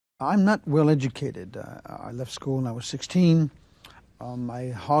I'm not well educated. I left school when I was 16. I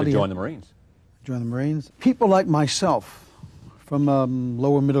hardly... To join the Marines. Join the Marines. People like myself, from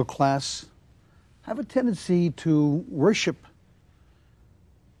lower middle class, have a tendency to worship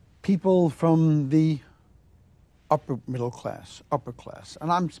people from the upper middle class, upper class.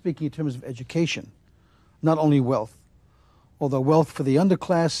 And I'm speaking in terms of education, not only wealth. Although wealth for the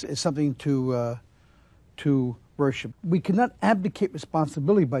underclass is something to worship. We cannot abdicate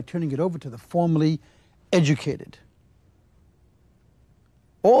responsibility by turning it over to the formally educated.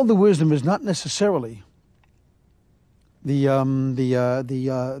 All the wisdom is not necessarily the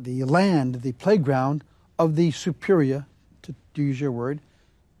land, the playground of the superior, to use your word,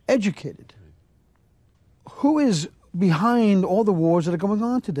 educated. Who is behind all the wars that are going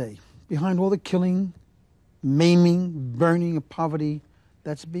on today? Behind all the killing, maiming, burning of poverty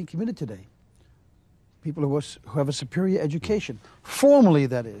that's being committed today? People who have a superior education. Formally,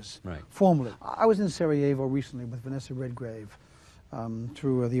 that is. Right. Formally. I was in Sarajevo recently with Vanessa Redgrave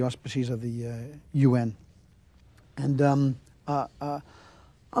through the auspices of the UN. And I'm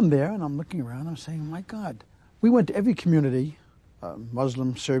there and I'm looking around. I'm saying, my God, we went to every community,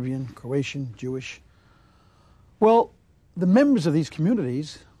 Muslim, Serbian, Croatian, Jewish. Well, the members of these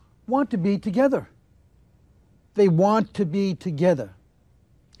communities want to be together. They want to be together.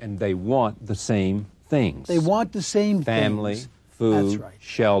 And they want the same things. They want the same family, things. food, That's right.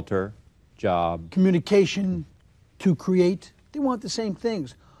 shelter, job. Communication, to create. They want the same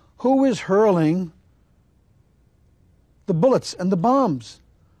things. Who is hurling the bullets and the bombs?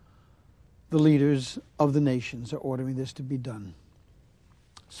 The leaders of the nations are ordering this to be done.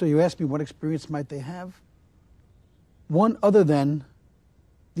 So you ask me, what experience might they have? One other than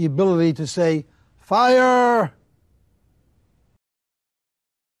the ability to say, fire!